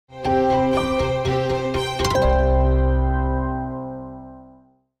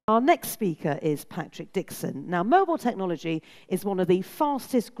our next speaker is Patric Dixon. Now, mobile technology is one of the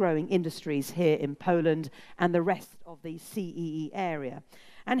fastest growing industries here in Poland and the rest of the CEE area.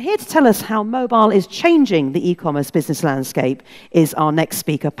 And here to tell us how mobile is changing the e-commerce business landscape is our next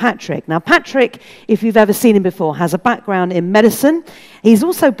speaker, Patric. Now, Patric, if you've ever seen him before, has a background in medicine. He's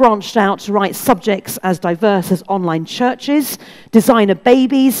also branched out to write subjects as diverse as online churches, designer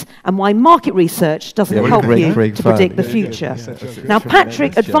babies, and why market research doesn't help you to predict the future. Now,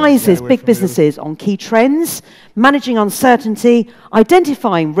 Patric advises big businesses on key trends, managing uncertainty,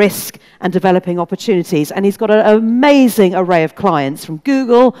 identifying risk, and developing opportunities. And he's got an amazing array of clients from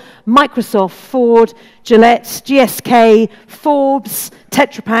Google, Microsoft, Ford, Gillette, GSK, Forbes,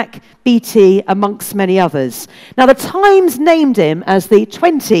 Tetra Pak, BT, amongst many others. Now, the Times named him as the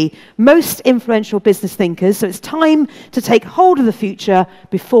 20 most influential business thinkers, so it's time to take hold of the future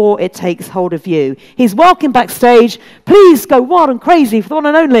before it takes hold of you. He's welcome backstage. Please go wild and crazy for the one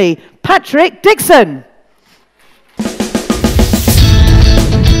and only Patric Dixon.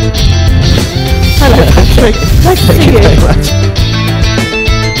 Hello, Patric. Nice to see you.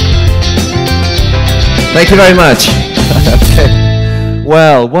 Thank you very much. Okay.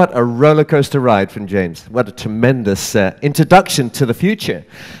 Well, what a roller coaster ride from James. What a tremendous introduction to the future.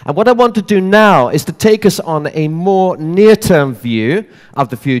 And what I want to do now is to take us on a more near-term view of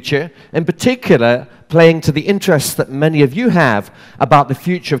the future, in particular playing to the interests that many of you have about the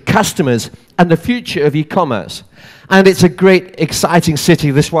future of customers and the future of e-commerce. And it's a great, exciting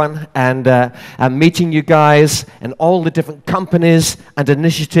city, this one, and I'm meeting you guys and all the different companies and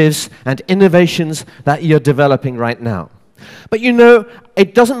initiatives and innovations that you're developing right now. But you know,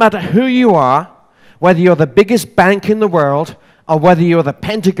 it doesn't matter who you are, whether you're the biggest bank in the world, or whether you're the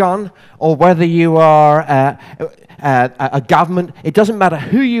Pentagon, or whether you are a government, it doesn't matter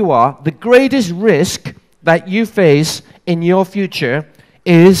who you are, the greatest risk that you face in your future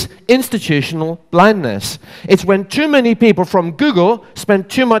is institutional blindness. It's when too many people from Google spend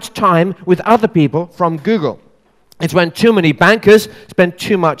too much time with other people from Google. It's when too many bankers spend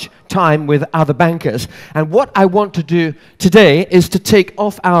too much time with other bankers. And what I want to do today is to take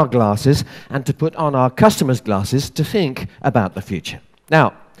off our glasses and to put on our customers' glasses to think about the future.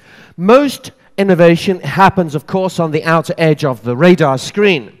 Now, most innovation happens, of course, on the outer edge of the radar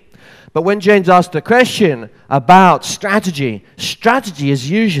screen. But when James asked the question about strategy, strategy is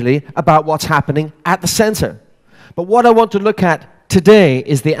usually about what's happening at the center. But what I want to look at today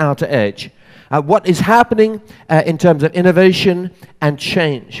is the outer edge. What is happening in terms of innovation and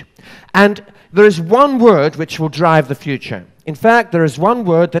change. And there is one word which will drive the future. In fact, there is one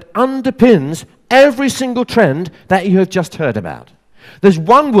word that underpins every single trend that you have just heard about. There's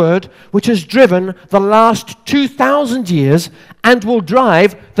one word which has driven the last 2,000 years and will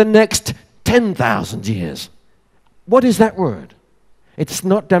drive the next 10,000 years. What is that word? It's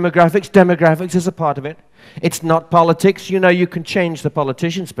not demographics. Demographics is a part of it. It's not politics. You know, you can change the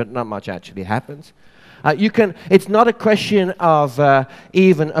politicians, but not much actually happens. It's not a question of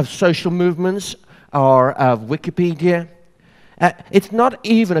even of social movements or of Wikipedia. It's not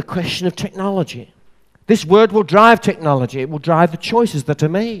even a question of technology. This word will drive technology. It will drive the choices that are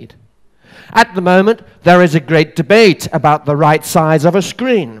made. At the moment, there is a great debate about the right size of a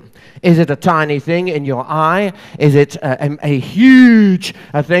screen. Is it a tiny thing in your eye? Is it a huge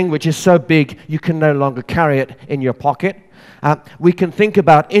thing which is so big you can no longer carry it in your pocket? We can think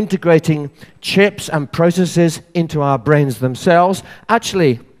about integrating chips and processes into our brains themselves.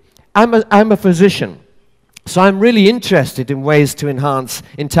 Actually, I'm a physician. So I'm really interested in ways to enhance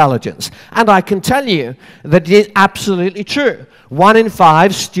intelligence. And I can tell you that it is absolutely true. 1 in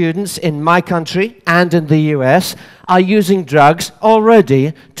 5 students in my country and in the US are using drugs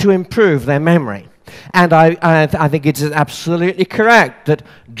already to improve their memory. And I think it is absolutely correct that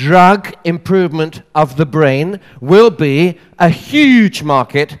drug improvement of the brain will be a huge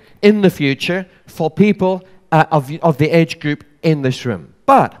market in the future for people of the age group in this room.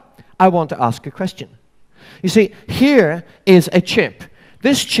 But I want to ask a question. You see, here is a chip.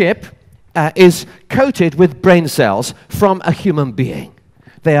 This chip is coated with brain cells from a human being.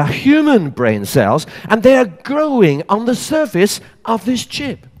 They are human brain cells, and they are growing on the surface of this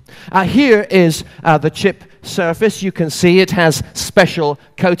chip. Here is the chip surface. You can see it has special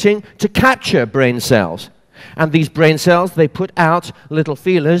coating to capture brain cells. And these brain cells, they put out little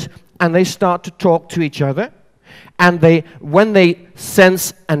feelers, and they start to talk to each other. And when they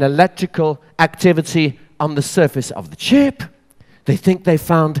sense an electrical activity on the surface of the chip, they think they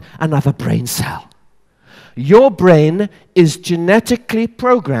found another brain cell. Your brain is genetically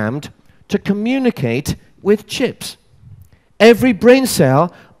programmed to communicate with chips. Every brain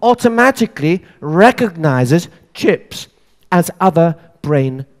cell automatically recognizes chips as other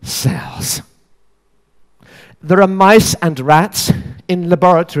brain cells. There are mice and rats in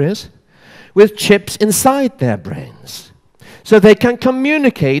laboratories with chips inside their brains, so they can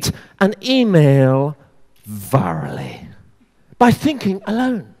communicate an email virally by thinking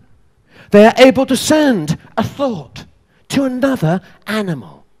alone. They are able to send a thought to another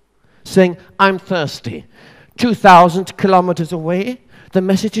animal, saying, "I'm thirsty." 2,000 kilometers away, the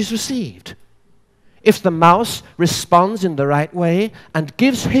message is received. If the mouse responds in the right way and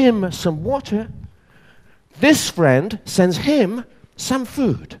gives him some water, this friend sends him some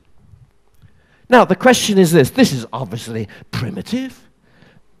food. Now, the question is this. This is obviously primitive,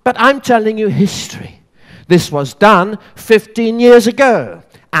 but I'm telling you history. This was done 15 years ago,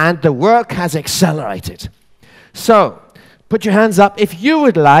 and the work has accelerated. So, put your hands up if you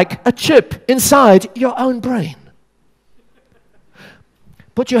would like a chip inside your own brain.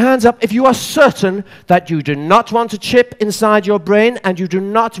 Put your hands up if you are certain that you do not want a chip inside your brain and you do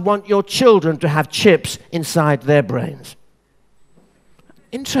not want your children to have chips inside their brains.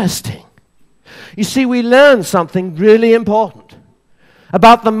 Interesting. You see, we learned something really important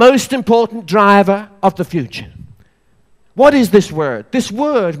about the most important driver of the future. What is this word? This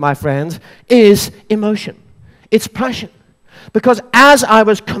word, my friends, is emotion. It's passion. Because as I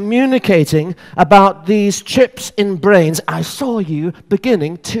was communicating about these chips in brains, I saw you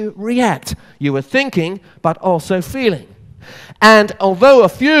beginning to react. You were thinking, but also feeling. And although a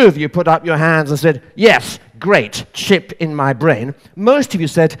few of you put up your hands and said, "Yes, great, chip in my brain," most of you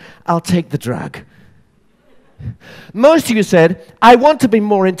said, "I'll take the drug." Most of you said, "I want to be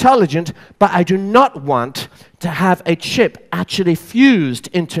more intelligent, but I do not want to have a chip actually fused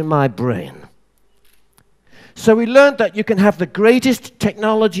into my brain." So we learned that you can have the greatest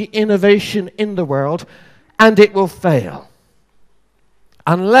technology innovation in the world, and it will fail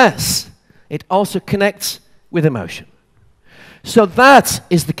unless it also connects with emotion. So that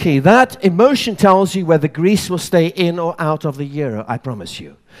is the key. That emotion tells you whether Greece will stay in or out of the euro, I promise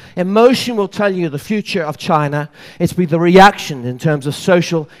you. Emotion will tell you the future of China. It's be the reaction in terms of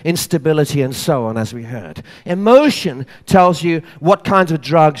social instability and so on, as we heard. Emotion tells you what kinds of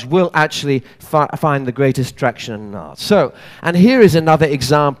drugs will actually find the greatest traction and not. So, and here is another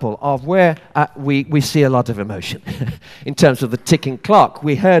example of where we see a lot of emotion in terms of the ticking clock.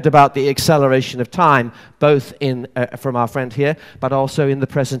 We heard about the acceleration of time, both in, from our friend here, but also in the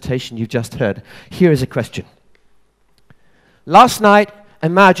presentation you just heard. Here is a question. Last night,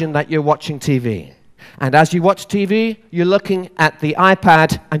 imagine that you're watching TV. And as you watch TV, you're looking at the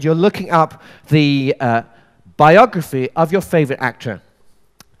iPad and you're looking up the biography of your favorite actor.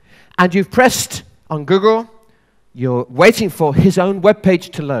 And you've pressed on Google, you're waiting for his own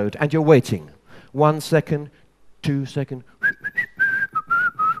webpage to load, and you're waiting. 1 second, 2 seconds.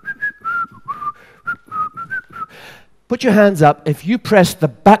 Put your hands up if you press the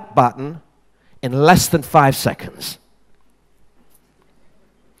back button in less than 5 seconds.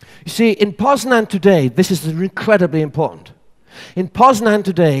 You see, in Poznan today, this is incredibly important. In Poznan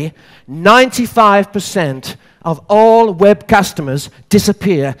today, 95% of all web customers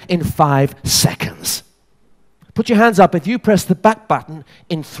disappear in 5 seconds. Put your hands up if you press the back button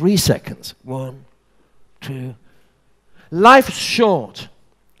in 3 seconds. 1, 2. Life's short.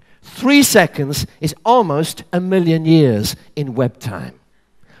 3 seconds is almost 1,000,000 years in web time.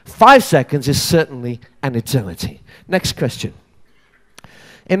 5 seconds is certainly an eternity. Next question.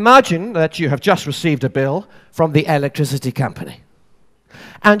 Imagine that you have just received a bill from the electricity company,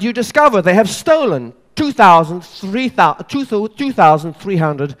 and you discover they have stolen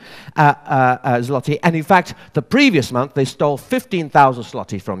 2,300 zloty, and in fact, the previous month they stole 15,000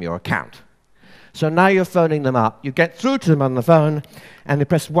 zloty from your account. So now you're phoning them up. You get through to them on the phone, and you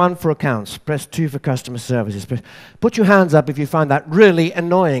press 1 for accounts, press 2 for customer services. Put your hands up if you find that really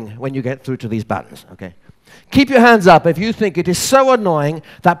annoying when you get through to these buttons, okay? Keep your hands up if you think it is so annoying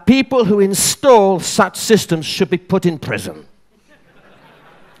that people who install such systems should be put in prison.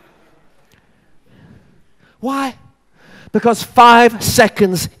 Why? Because 5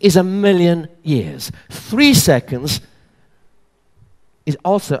 seconds is 1,000,000 years. 3 seconds is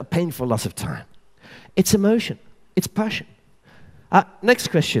also a painful loss of time. It's emotion. It's passion. Next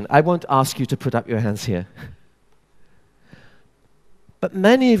question. I won't ask you to put up your hands here. But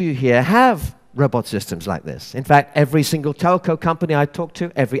many of you here have robot systems like this. In fact, every single telco company I talk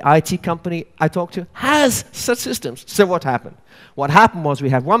to, every IT company I talk to has such systems. So what happened? What happened was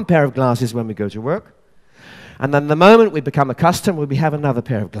we have one pair of glasses when we go to work, and then the moment we become a customer, we have another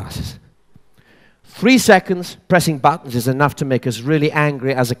pair of glasses. 3 seconds pressing buttons is enough to make us really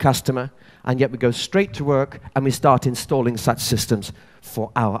angry as a customer, and yet we go straight to work and we start installing such systems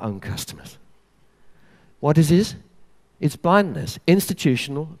for our own customers. What is this? is blindness,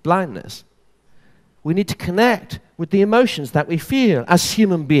 institutional blindness. We need to connect with the emotions that we feel as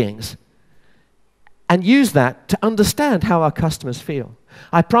human beings and use that to understand how our customers feel.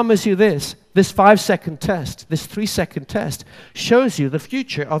 I promise you this 5-second test, this 3-second test shows you the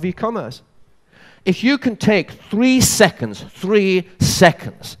future of e-commerce. If you can take 3 seconds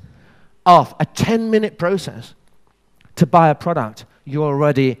off a 10-minute process to buy a product, you're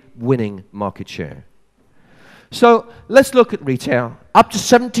already winning market share. So let's look at retail. Up to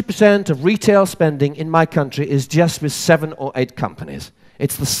 70% of retail spending in my country is just with 7 or 8 companies.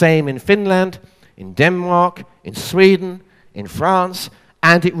 It's the same in Finland, in Denmark, in Sweden, in France,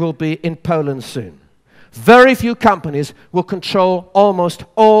 and it will be in Poland soon. Very few companies will control almost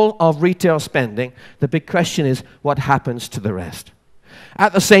all of retail spending. The big question is, what happens to the rest?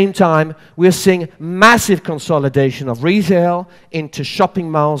 At the same time, we're seeing massive consolidation of retail into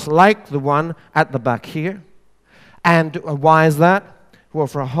shopping malls like the one at the back here. And why is that? Well,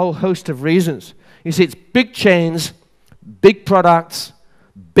 for a whole host of reasons. You see, it's big chains, big products,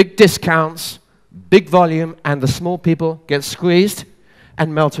 big discounts, big volume, and the small people get squeezed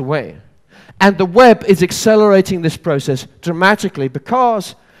and melt away. And the web is accelerating this process dramatically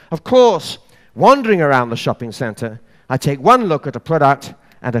because, of course, wandering around the shopping center, I take one look at a product,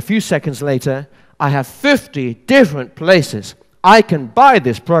 and a few seconds later, I have 50 different places I can buy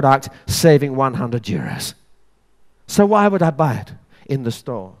this product, saving 100 euros. So why would I buy it in the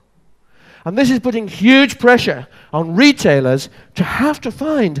store? And this is putting huge pressure on retailers to have to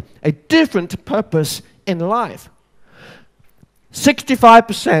find a different purpose in life.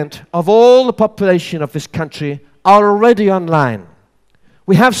 65% of all the population of this country are already online.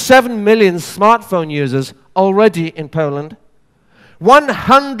 We have 7 million smartphone users already in Poland.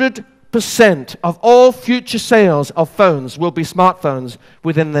 100% of all future sales of phones will be smartphones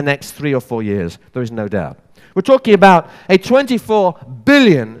within the next 3 or 4 years. There is no doubt. We're talking about a 24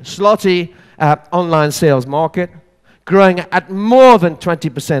 billion zloty online sales market, growing at more than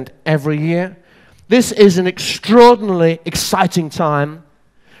 20% every year. This is an extraordinarily exciting time.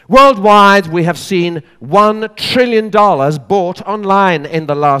 Worldwide, we have seen $1 trillion bought online in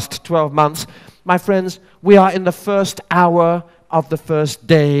the last 12 months. My friends, we are in the first hour of the first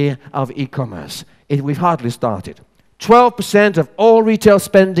day of e-commerce. We've hardly started. 12% of all retail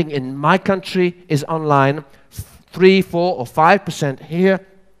spending in my country is online, 3, 4, or 5% here.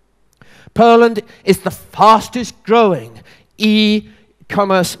 Poland is the fastest growing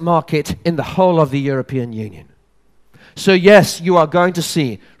e-commerce market in the whole of the European Union. So yes, you are going to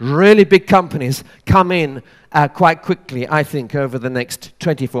see really big companies come in quite quickly, I think, over the next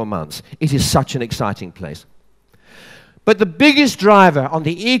 24 months. It is such an exciting place. But the biggest driver on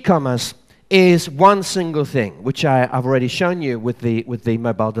the e-commerce is one single thing, which I've already shown you with the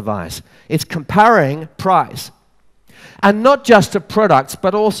mobile device. It's comparing price. And not just of products,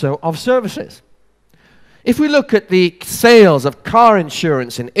 but also of services. If we look at the sales of car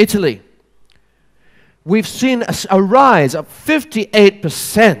insurance in Italy, we've seen a rise of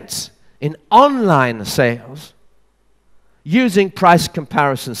 58% in online sales using price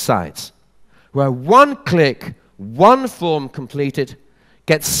comparison sites, where one click, one form completed,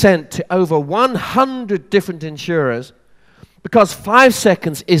 gets sent to over 100 different insurers, because 5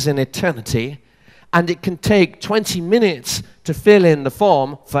 seconds is an eternity, and it can take 20 minutes to fill in the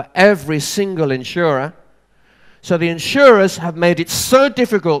form for every single insurer. So the insurers have made it so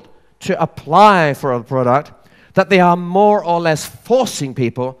difficult to apply for a product that they are more or less forcing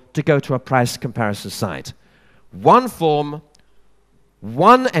people to go to a price comparison site. One form,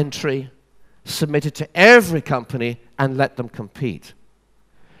 one entry, submitted to every company and let them compete.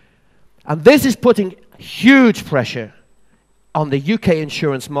 And this is putting huge pressure on the UK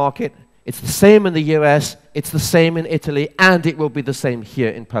insurance market. It's the same in the US, it's the same in Italy, and it will be the same here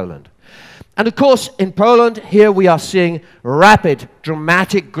in Poland. And of course, in Poland, here we are seeing rapid,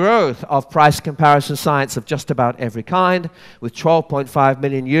 dramatic growth of price comparison sites of just about every kind, with 12.5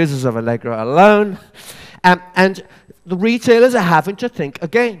 million users of Allegro alone. And the retailers are having to think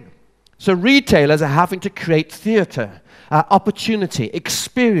again. So retailers are having to create theater, opportunity,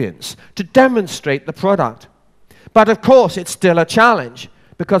 experience to demonstrate the product. But of course, it's still a challenge,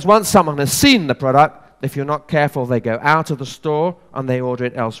 because once someone has seen the product, if you're not careful, they go out of the store and they order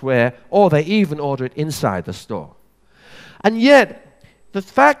it elsewhere, or they even order it inside the store. And yet, the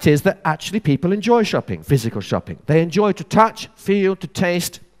fact is that actually people enjoy shopping, physical shopping. They enjoy to touch, feel, to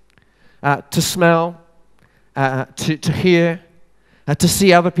taste, to smell, to hear, to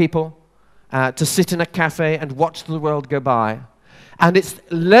see other people, to sit in a cafe and watch the world go by. And it's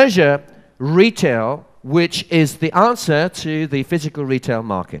leisure retail which is the answer to the physical retail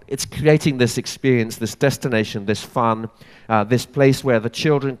market. It's creating this experience, this destination, this fun, this place where the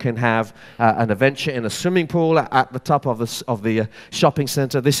children can have an adventure in a swimming pool at the top of the shopping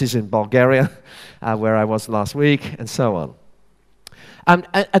center. This is in Bulgaria, where I was last week, and so on. And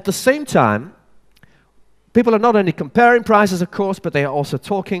at the same time, people are not only comparing prices, of course, but they are also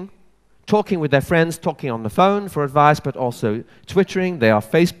talking with their friends, talking on the phone for advice, but also twittering. They are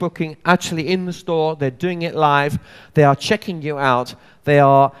Facebooking, actually in the store. They're doing it live. They are checking you out. They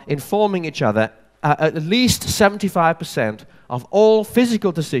are informing each other. At least 75% of all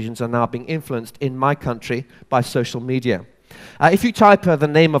physical decisions are now being influenced in my country by social media. If you type the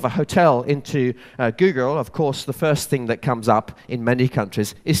name of a hotel into Google, of course, the first thing that comes up in many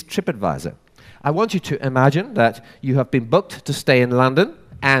countries is TripAdvisor. I want you to imagine that you have been booked to stay in London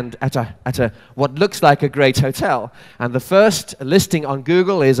and at what looks like a great hotel. And the first listing on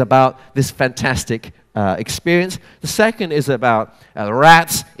Google is about this fantastic experience. The second is about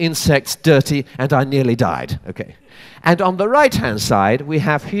rats, insects, dirty, and I nearly died. Okay. And on the right-hand side, we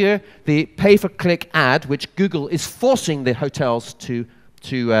have here the pay-per-click ad, which Google is forcing the hotels to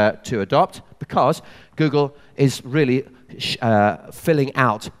adopt, because Google is really filling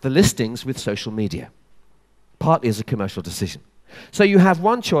out the listings with social media, partly as a commercial decision. So you have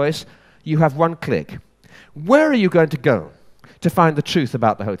one choice, you have one click. Where are you going to go to find the truth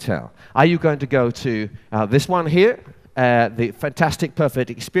about the hotel? Are you going to go to this one here, the fantastic, perfect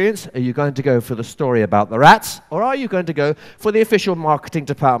experience? Are you going to go for the story about the rats? Or are you going to go for the official marketing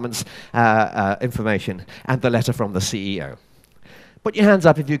department's information and the letter from the CEO? Put your hands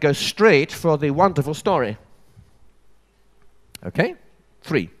up if you go straight for the wonderful story. Okay?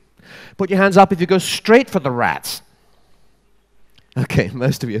 3. Put your hands up if you go straight for the rats. Okay,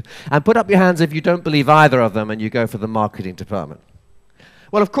 most of you. And put up your hands if you don't believe either of them and you go for the marketing department.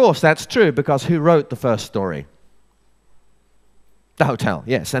 Well, of course, that's true, because who wrote the first story? The hotel,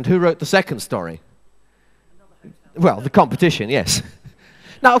 yes. And who wrote the second story? Well, the competition, yes.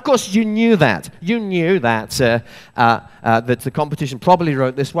 Now, of course, you knew that. You knew that, that the competition probably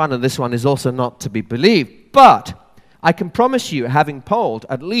wrote this one, and this one is also not to be believed. But I can promise you, having polled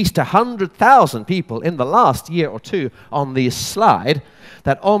at least 100,000 people in the last year or two on this slide,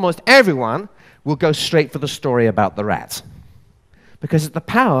 that almost everyone will go straight for the story about the rats. Because it's the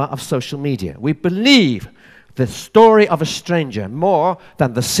power of social media. We believe the story of a stranger more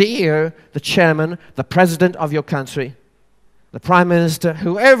than the CEO, the chairman, the president of your country, the prime minister,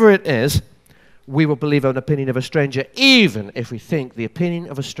 whoever it is. We will believe an opinion of a stranger, even if we think the opinion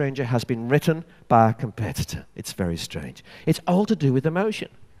of a stranger has been written by a competitor. It's very strange. It's all to do with emotion.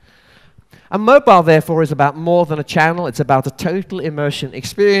 And mobile, therefore, is about more than a channel. It's about a total immersion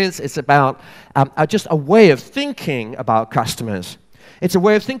experience. It's about just a way of thinking about customers. It's a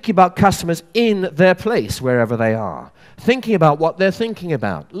way of thinking about customers in their place, wherever they are. Thinking about what they're thinking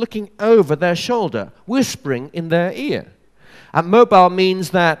about, looking over their shoulder, whispering in their ear. And mobile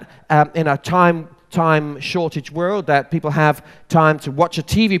means that in a time shortage world, that people have time to watch a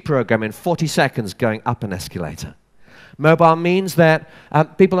TV program in 40 seconds going up an escalator. Mobile means that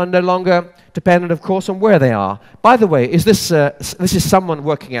people are no longer dependent, of course, on where they are. By the way, is this is someone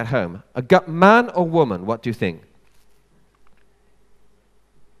working at home? A man or woman? What do you think?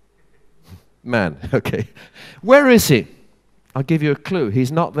 Man, okay. Where is he? I'll give you a clue.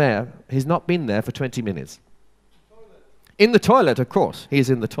 He's not there. He's not been there for 20 minutes. In the toilet, of course. He's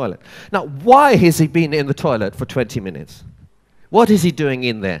in the toilet. Now, why has he been in the toilet for 20 minutes? What is he doing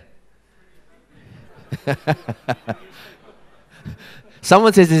in there?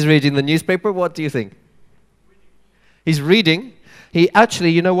 Someone says he's reading the newspaper. What do you think? He's reading. He actually,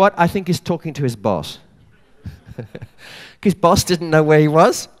 you know what? I think he's talking to his boss. His boss didn't know where he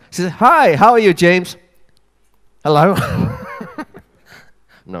was. He says, "Hi, how are you, James?" "Hello."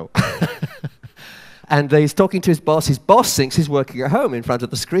 No. And he's talking to his boss. His boss thinks he's working at home in front of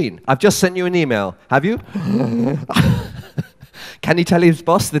the screen. "I've just sent you an email. Have you?" Can he tell his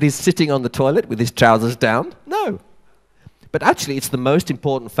boss that he's sitting on the toilet with his trousers down? No. But actually, it's the most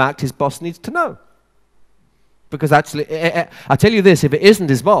important fact his boss needs to know. Because actually, I'll tell you this, if it isn't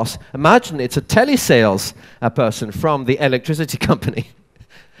his boss, imagine it's a telesales person from the electricity company.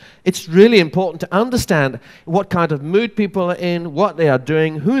 It's really important to understand what kind of mood people are in, what they are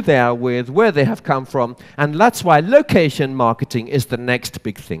doing, who they are with, where they have come from, and that's why location marketing is the next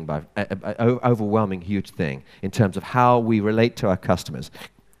big thing, overwhelming huge thing in terms of how we relate to our customers.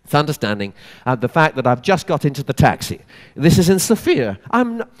 It's understanding the fact that I've just got into the taxi. This is in Sofia.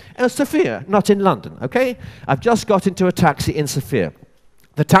 I'm Sofia, not in London, okay? I've just got into a taxi in Sofia.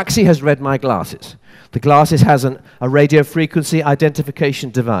 The taxi has read my glasses. The glasses has a radio frequency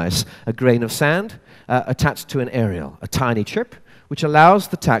identification device, a grain of sand, attached to an aerial, a tiny chip, which allows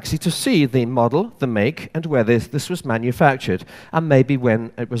the taxi to see the model, the make, and where this was manufactured, and maybe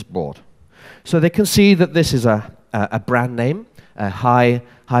when it was bought. So they can see that this is a brand name, a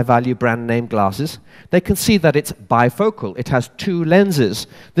high-value brand name glasses. They can see that it's bifocal. It has 2 lenses.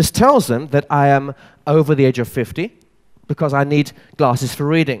 This tells them that I am over the age of 50 because I need glasses for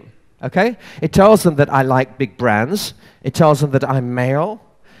reading. Okay? It tells them that I like big brands. It tells them that I'm male.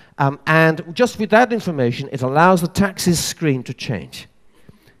 And just with that information, it allows the taxi's screen to change.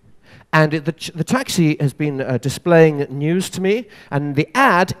 And the taxi has been displaying news to me, and the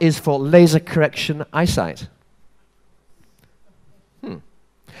ad is for laser correction eyesight.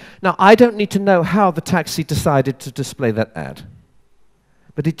 Now, I don't need to know how the taxi decided to display that ad,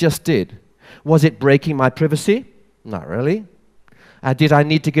 but it just did. Was it breaking my privacy? Not really. Did I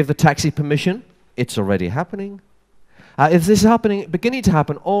need to give the taxi permission? It's already happening. If this is beginning to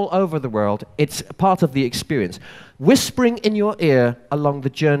happen all over the world, it's part of the experience. Whispering in your ear along the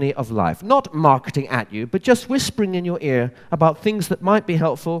journey of life. Not marketing at you, but just whispering in your ear about things that might be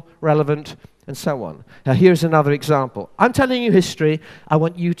helpful, relevant, and so on. Now, here's another example. I'm telling you history. I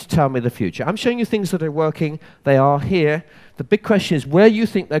want you to tell me the future. I'm showing you things that are working. They are here. The big question is where you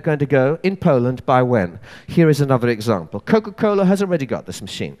think they're going to go in Poland by when. Here is another example. Coca-Cola has already got this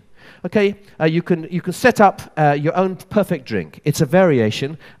machine. Okay, you can set up your own perfect drink. It's a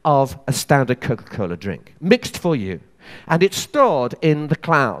variation of a standard Coca-Cola drink, mixed for you. And it's stored in the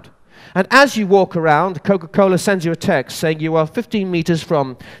cloud. And as you walk around, Coca-Cola sends you a text saying you are 15 meters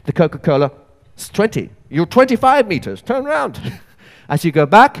from the Coca-Cola. It's 20. You're 25 meters. Turn around. As you go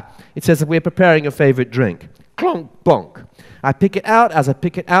back, it says that we're preparing your favorite drink. Clonk, bonk. I pick it out. As I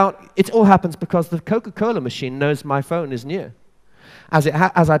pick it out, it all happens because the Coca-Cola machine knows my phone is near. As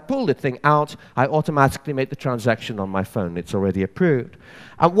I pull the thing out, I automatically make the transaction on my phone. It's already approved.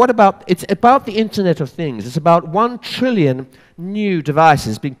 And it's about the Internet of Things. It's about 1 trillion new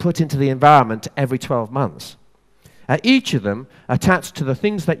devices being put into the environment every 12 months. Each of them attached to the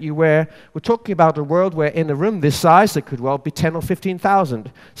things that you wear. We're talking about a world where in a room this size, there could well be 10 or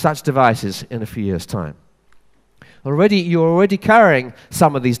 15,000 such devices in a few years' time. You're already carrying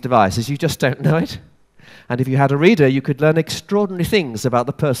some of these devices. You just don't know it. And if you had a reader, you could learn extraordinary things about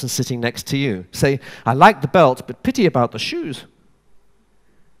the person sitting next to you. Say, I like the belt, but pity about the shoes.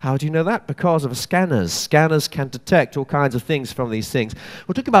 How do you know that? Because of scanners. Scanners can detect all kinds of things from these things.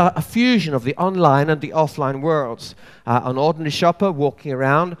 We're talking about a fusion of the online and the offline worlds. An ordinary shopper walking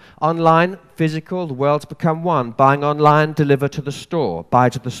around, online, physical, the worlds become one. Buying online, deliver to the store. Buy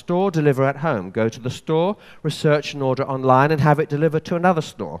to the store, deliver at home. Go to the store, research and order online, and have it delivered to another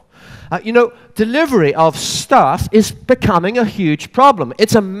store. Delivery of stuff is becoming a huge problem.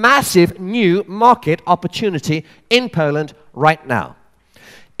 It's a massive new market opportunity in Poland right now.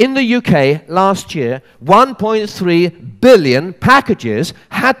 In the UK, last year, 1.3 billion packages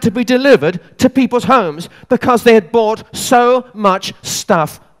had to be delivered to people's homes because they had bought so much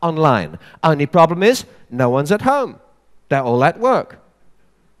stuff online. Only problem is, no one's at home. They're all at work.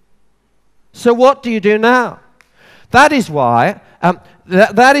 So what do you do now? That is why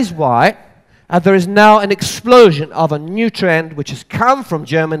there is now an explosion of a new trend which has come from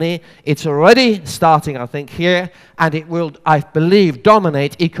Germany. It's already starting, I think, here, and it will, I believe,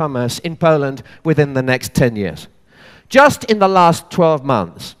 dominate e-commerce in Poland within the next 10 years. Just in the last 12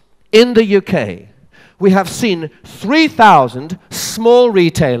 months, in the UK, we have seen 3,000 small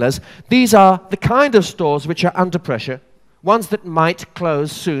retailers. These are the kind of stores which are under pressure, ones that might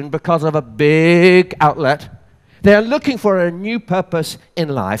close soon because of a big outlet. They are looking for a new purpose in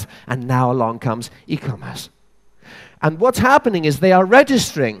life, and now along comes e-commerce. And what's happening is they are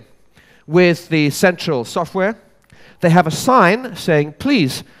registering with the central software. They have a sign saying,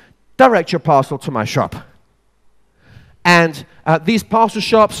 please direct your parcel to my shop. And these parcel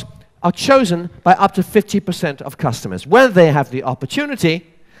shops are chosen by up to 50% of customers. When they have the opportunity,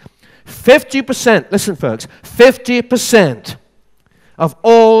 50%, listen folks, 50% of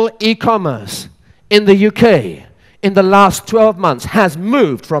all e-commerce in the UK in the last 12 months has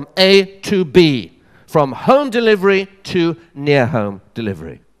moved from A to B, from home delivery to near home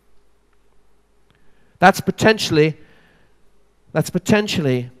delivery. That's potentially, we're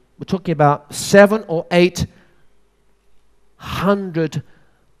talking about 700 or 800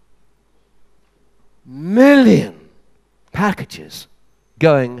 million packages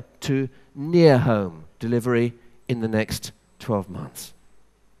going to near home delivery in the next 12 months.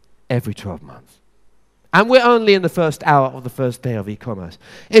 Every 12 months. And we're only in the first hour of the first day of e-commerce.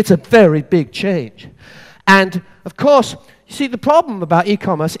 It's a very big change. And, of course, you see, the problem about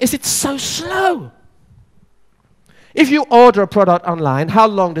e-commerce is it's so slow. If you order a product online, how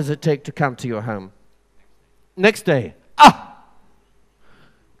long does it take to come to your home? Next day. Ah!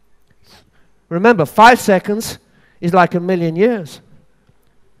 Remember, 5 seconds is like 1,000,000 years.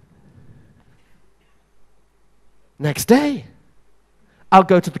 Next day, I'll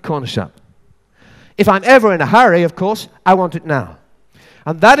go to the corner shop. If I'm ever in a hurry, of course, I want it now.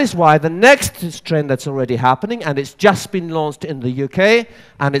 And that is why the next trend that's already happening, and it's just been launched in the UK,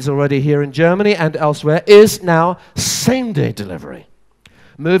 and it's already here in Germany and elsewhere, is now same-day delivery.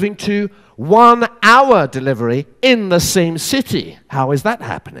 Moving to 1-hour delivery in the same city. How is that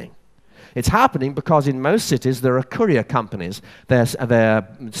happening? It's happening because in most cities there are courier companies. There are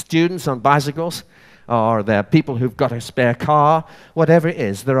students on bicycles, or there are people who've got a spare car, whatever it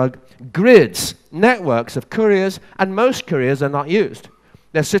is. There are grids, networks of couriers, and most couriers are not used.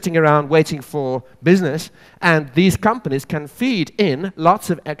 They're sitting around waiting for business, and these companies can feed in lots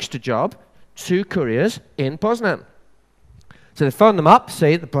of extra job to couriers in Poznan. So they phone them up,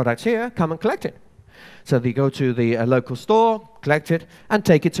 say the product's here, come and collect it. So they go to the local store, collect it, and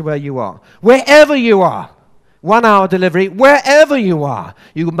take it to where you are. Wherever you are. 1-hour delivery, wherever you are.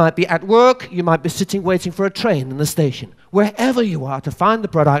 You might be at work, you might be sitting waiting for a train in the station. Wherever you are, to find the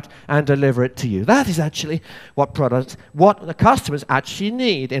product and deliver it to you. That is actually what the customers actually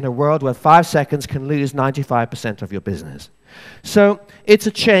need in a world where 5 seconds can lose 95% of your business. So it's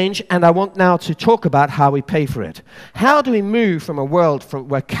a change, and I want now to talk about how we pay for it. How do we move from a world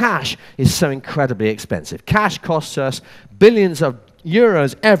where cash is so incredibly expensive? Cash costs us billions of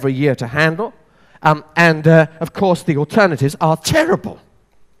euros every year to handle. Of course, the alternatives are terrible.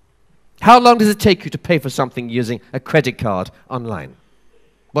 How long does it take you to pay for something using a credit card online?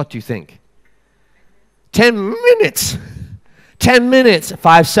 What do you think? 10 minutes. 10 minutes,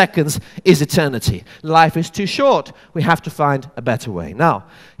 5 seconds is eternity. Life is too short. We have to find a better way. Now,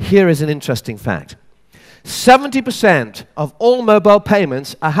 here is an interesting fact. 70% of all mobile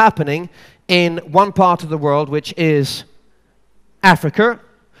payments are happening in one part of the world, which is Africa.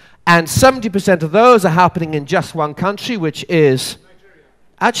 And 70% of those are happening in just one country, which is Nigeria.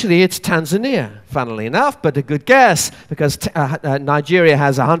 Actually, it's Tanzania, funnily enough, but a good guess, because Nigeria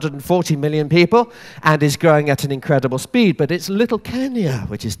has 140 million people and is growing at an incredible speed. But it's little Kenya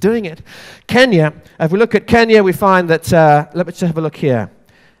which is doing it. Kenya, if we look at Kenya, we find that, let's have a look here.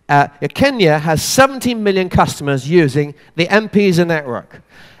 Kenya has 17 million customers using the M-Pesa network.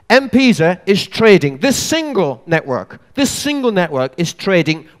 M-Pesa is trading, this single network is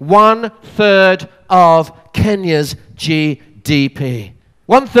trading 1/3 of Kenya's GDP.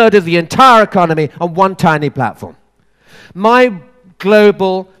 1/3 of the entire economy on one tiny platform. My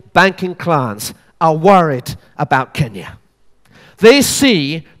global banking clients are worried about Kenya. They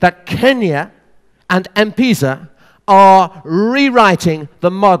see that Kenya and M-Pesa are rewriting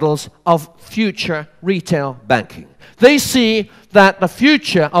the models of future retail banking. They see that the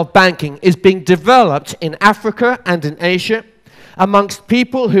future of banking is being developed in Africa and in Asia amongst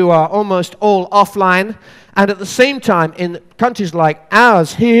people who are almost all offline, and at the same time in countries like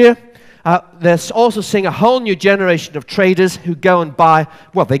ours here, they're also seeing a whole new generation of traders who go and buy,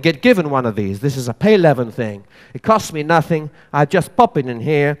 well, they get given one of these. This is a Pay 11 thing. It costs me nothing. I just pop it in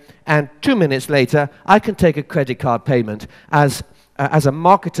here, and 2 minutes later, I can take a credit card payment as a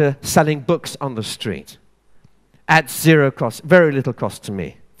marketer selling books on the street. At zero cost, very little cost to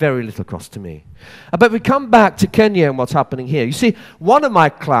me. Very little cost to me. But we come back to Kenya and what's happening here. You see, one of my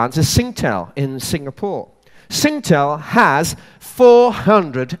clients is Singtel in Singapore. Singtel has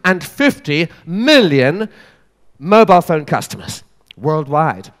 450 million mobile phone customers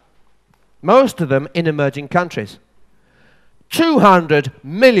worldwide. Most of them in emerging countries. 200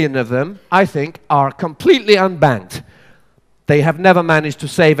 million of them, I think, are completely unbanked. They have never managed to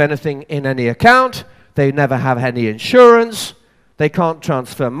save anything in any account. They never have any insurance. They can't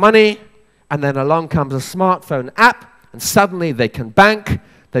transfer money. And then along comes a smartphone app, and suddenly they can bank.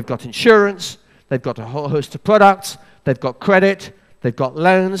 They've got insurance. They've got a whole host of products. They've got credit. They've got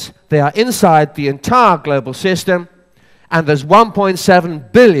loans. They are inside the entire global system. And there's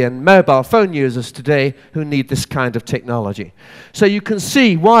 1.7 billion mobile phone users today who need this kind of technology. So you can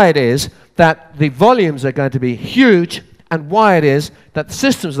see why it is that the volumes are going to be huge, and why it is that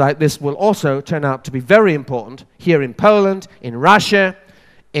systems like this will also turn out to be very important here in Poland, in Russia,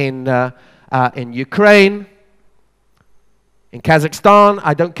 in Ukraine, in Kazakhstan.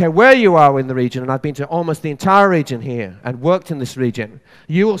 I don't care where you are in the region, and I've been to almost the entire region here and worked in this region.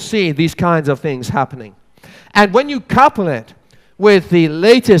 You will see these kinds of things happening. And when you couple it with the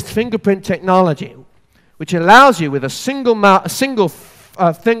latest fingerprint technology, which allows you with a single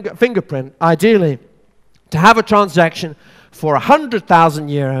fingerprint, ideally, to have a transaction for 100,000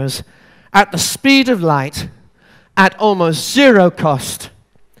 euros at the speed of light at almost zero cost,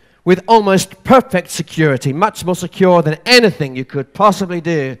 with almost perfect security, much more secure than anything you could possibly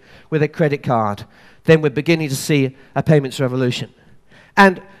do with a credit card, then we're beginning to see a payments revolution.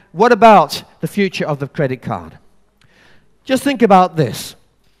 And what about the future of the credit card? Just think about this.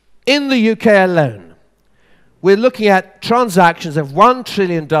 In the UK alone, we're looking at transactions of $1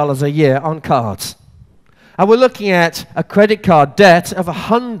 trillion a year on cards. And we're looking at a credit card debt of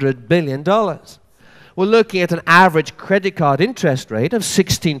 $100 billion. We're looking at an average credit card interest rate of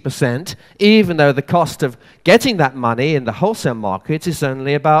 16%, even though the cost of getting that money in the wholesale markets is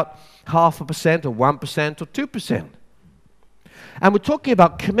only about 0.5% or 1% or 2%. And we're talking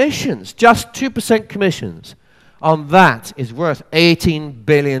about commissions, just 2% commissions. On that is worth $18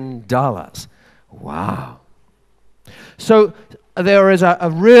 billion. Wow. So there is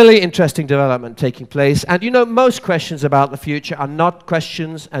a really interesting development taking place. And you know, most questions about the future are not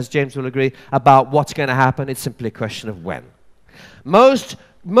questions, as James will agree, about what's going to happen. It's simply a question of when. Most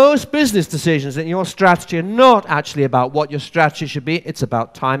business decisions in your strategy are not actually about what your strategy should be. It's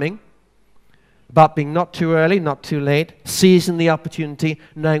about timing, about being not too early, not too late, seizing the opportunity,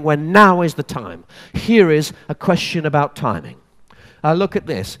 knowing when now is the time. Here is a question about timing. Look at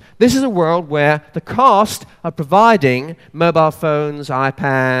this. This is a world where the cost of providing mobile phones,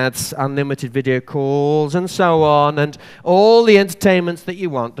 iPads, unlimited video calls, and so on, and all the entertainments that you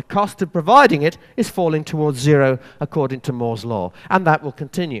want, the cost of providing it is falling towards zero according to Moore's law, and that will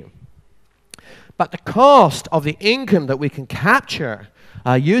continue. But the cost of the income that we can capture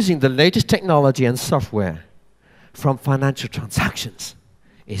using the latest technology and software from financial transactions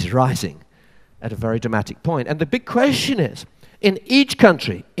is rising at a very dramatic point. And the big question is, in each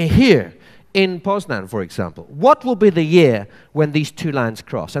country, here, in Poznan, for example, what will be the year when these two lines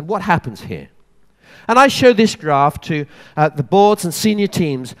cross, and what happens here? And I show this graph to the boards and senior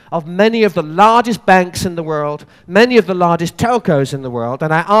teams of many of the largest banks in the world, many of the largest telcos in the world,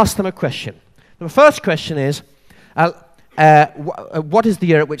 and I ask them a question. The first question is, what is the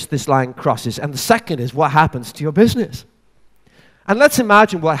year at which this line crosses? And the second is, what happens to your business? And let's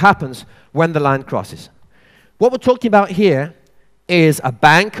imagine what happens when the line crosses. What we're talking about here is a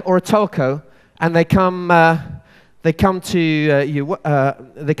bank or a telco, and they come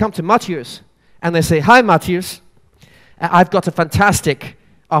to Matthias, and they say, "Hi, Matthias, I've got a fantastic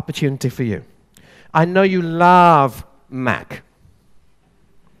opportunity for you. I know you love Mac.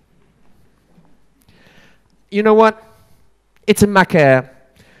 You know what? It's a Mac Air,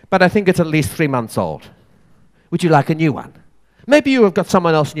 but I think it's at least 3 months old. Would you like a new one? Maybe you have got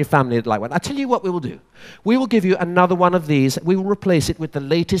someone else in your family that'd like one. I'll tell you what we will do. We will give you another one of these. We will replace it with the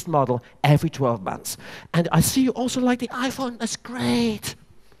latest model every 12 months. And I see you also like the iPhone. That's great.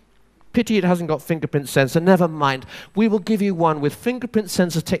 Pity it hasn't got fingerprint sensor. Never mind. We will give you one with fingerprint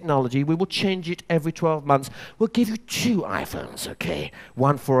sensor technology. We will change it every 12 months. We'll give you 2 iPhones, okay?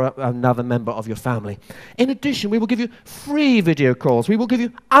 One for another member of your family. In addition, we will give you free video calls. We will give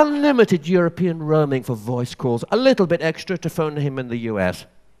you unlimited European roaming for voice calls, a little bit extra to phone him in the US.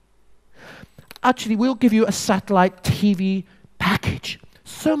 Actually, we'll give you a satellite TV package.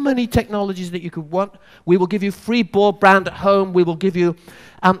 So many technologies that you could want. We will give you free broadband at home. We will give you,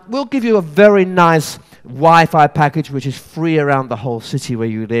 we'll give you a very nice Wi-Fi package which is free around the whole city where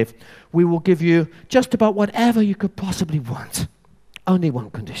you live. We will give you just about whatever you could possibly want. Only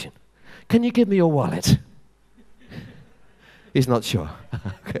one condition. Can you give me your wallet? He's not sure.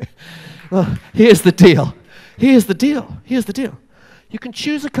 Okay. Well, here's the deal. Here's the deal. Here's the deal. You can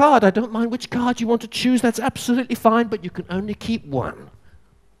choose a card. I don't mind which card you want to choose. That's absolutely fine, but you can only keep one.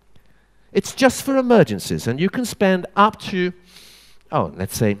 It's just for emergencies, and you can spend up to,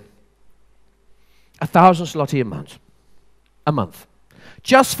 let's say, 1,000 zloty a month,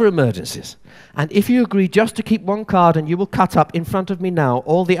 just for emergencies. And if you agree just to keep one card, and you will cut up in front of me now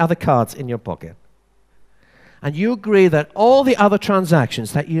all the other cards in your pocket, and you agree that all the other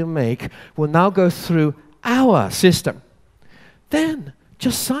transactions that you make will now go through our system, then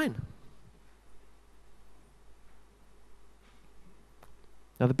just sign.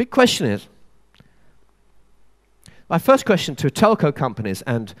 Now, the big question is, my first question to telco companies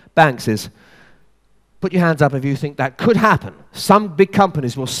and banks is, put your hands up if you think that could happen. Some big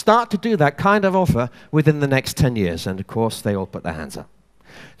companies will start to do that kind of offer within the next 10 years. And of course, they all put their hands up.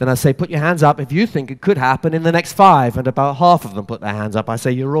 Then I say, put your hands up if you think it could happen in the next 5. And about half of them put their hands up. I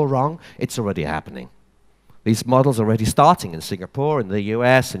say, you're all wrong. It's already happening. These models are already starting in Singapore, in the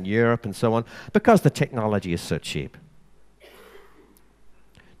US, and Europe, and so on, because the technology is so cheap.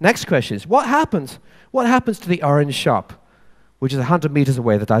 Next question is, what happens? What happens to the orange shop, which is 100 meters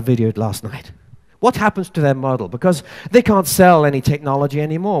away that I videoed last night? What happens to their model? Because they can't sell any technology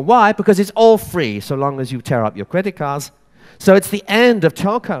anymore. Why? Because it's all free so long as you tear up your credit cards. So it's the end of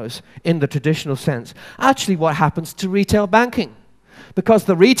telcos in the traditional sense. Actually, what happens to retail banking? Because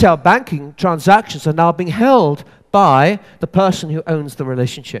the retail banking transactions are now being held by the person who owns the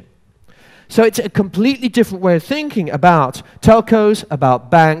relationship. So it's a completely different way of thinking about telcos, about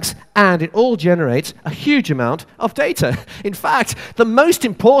banks, and it all generates a huge amount of data. In fact, the most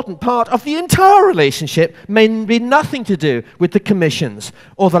important part of the entire relationship may be nothing to do with the commissions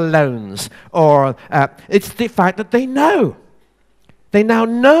or the loans, or it's the fact that they know. They now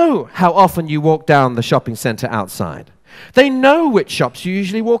know how often you walk down the shopping center outside. They know which shops you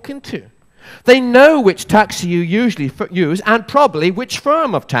usually walk into. They know which taxi you usually use and probably which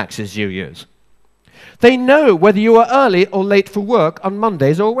firm of taxis you use. They know whether you are early or late for work on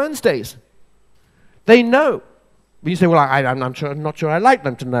Mondays or Wednesdays. They know. You say, well, I'm not sure I like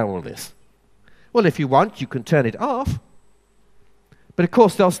them to know all this. Well, if you want, you can turn it off. But of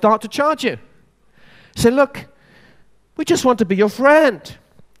course, they'll start to charge you. Say, look, we just want to be your friend.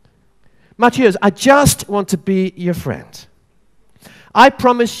 Matthias, I just want to be your friend. I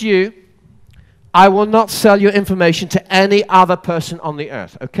promise you, I will not sell your information to any other person on the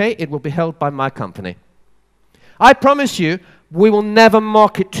earth, okay? It will be held by my company. I promise you, we will never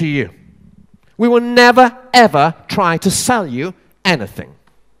market to you. We will never, ever try to sell you anything.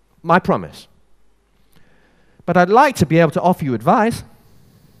 My promise. But I'd like to be able to offer you advice.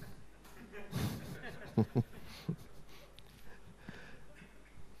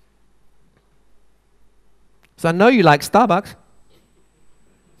 So I know you like Starbucks.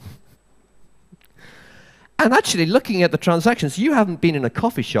 And actually, looking at the transactions, you haven't been in a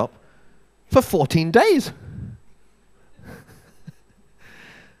coffee shop for 14 days.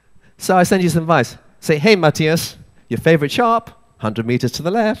 So I send you some advice. Say, hey, Matthias, your favorite shop, 100 meters to the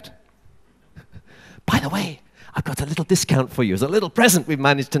left. By the way, I've got a little discount for you. It's a little present we've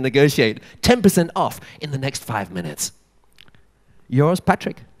managed to negotiate. 10% off in the next 5 minutes. Yours,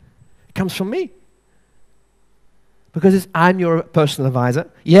 Patrick. It comes from me. Because I'm your personal advisor.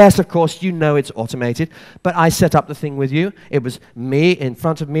 Yes, of course, you know it's automated, but I set up the thing with you. It was me in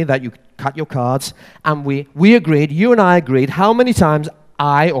front of me that you cut your cards, and we agreed, you and I agreed, how many times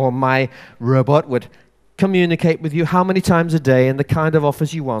I or my robot would communicate with you, how many times a day, and the kind of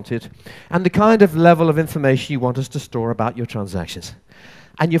offers you wanted, and the kind of level of information you want us to store about your transactions.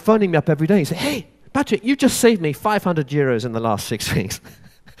 And you're phoning me up every day and say, hey, Patrick, you just saved me 500 euros in the last 6 weeks.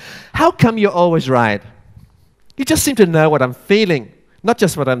 How come you're always right? You just seem to know what I'm feeling, not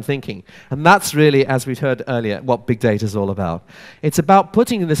just what I'm thinking. And that's really, as we heard earlier, what big data is all about. It's about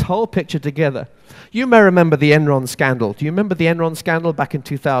putting this whole picture together. You may remember the Enron scandal. Do you remember the Enron scandal back in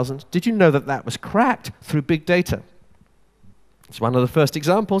 2000? Did you know that that was cracked through big data? It's one of the first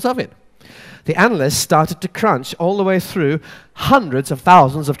examples of it. The analysts started to crunch all the way through hundreds of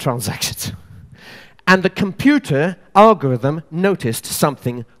thousands of transactions. And the computer algorithm noticed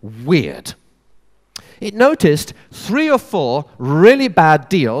something weird. It noticed 3 or 4 really bad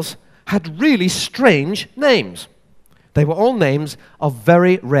deals had really strange names. They were all names of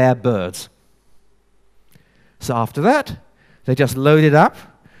very rare birds. So after that, they just loaded up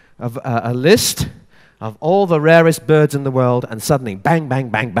a list of all the rarest birds in the world, and suddenly, bang, bang,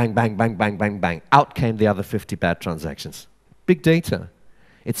 bang, bang, bang, bang, bang, bang, bang, out came the other 50 bad transactions. Big data.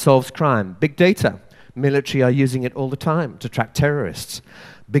 It solves crime. Big data. Military are using it all the time to track terrorists.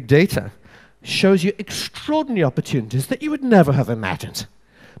 Big data shows you extraordinary opportunities that you would never have imagined.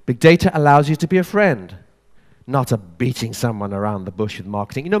 Big data allows you to be a friend, not a beating someone around the bush with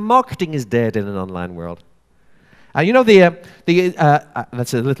marketing. You know, marketing is dead in an online world. You know,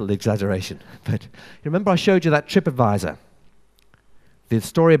 that's a little exaggeration, but you remember I showed you that TripAdvisor, the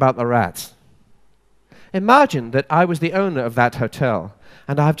story about the rats. Imagine that I was the owner of that hotel,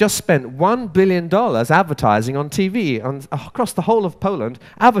 and I've just spent $1 billion advertising on TV across the whole of Poland,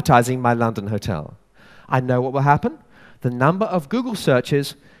 advertising my London hotel. I know what will happen. The number of Google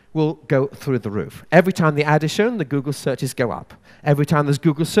searches will go through the roof. Every time the ad is shown, the Google searches go up. Every time there's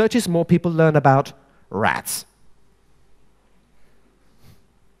Google searches, more people learn about rats.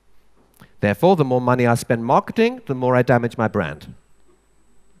 Therefore, the more money I spend marketing, the more I damage my brand.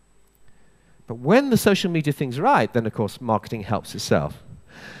 But when the social media thing's right, then of course marketing helps itself.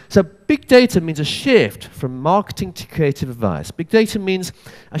 So big data means a shift from marketing to creative advice. Big data means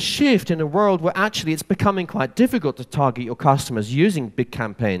a shift in a world where actually it's becoming quite difficult to target your customers using big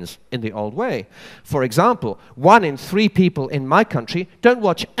campaigns in the old way. For example, 1 in 3 people in my country don't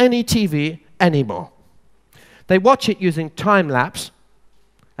watch any TV anymore. They watch it using time-lapse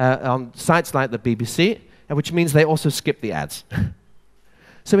on sites like the BBC, which means they also skip the ads.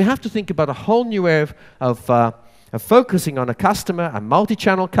 So we have to think about a whole new way of of focusing on a customer, a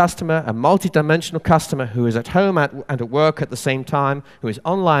multi-channel customer, a multi-dimensional customer who is at home and at work at the same time, who is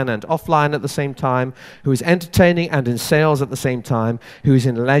online and offline at the same time, who is entertaining and in sales at the same time, who is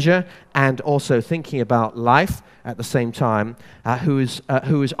in leisure and also thinking about life at the same time, who is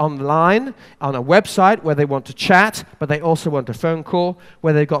online on a website where they want to chat, but they also want a phone call,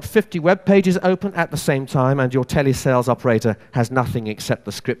 where they've got 50 web pages open at the same time, and your telesales operator has nothing except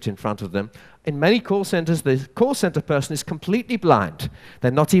the script in front of them. In many call centers, the call center person is completely blind.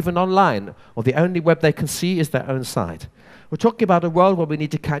 They're not even online, or the only web they can see is their own site. We're talking about a world where we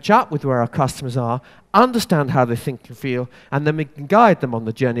need to catch up with where our customers are, understand how they think and feel, and then we can guide them on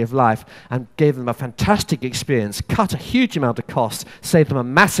the journey of life and give them a fantastic experience, cut a huge amount of cost, save them a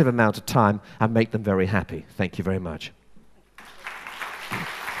massive amount of time, and make them very happy. Thank you very much.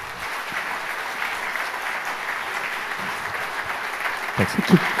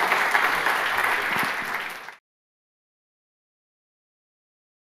 Thanks.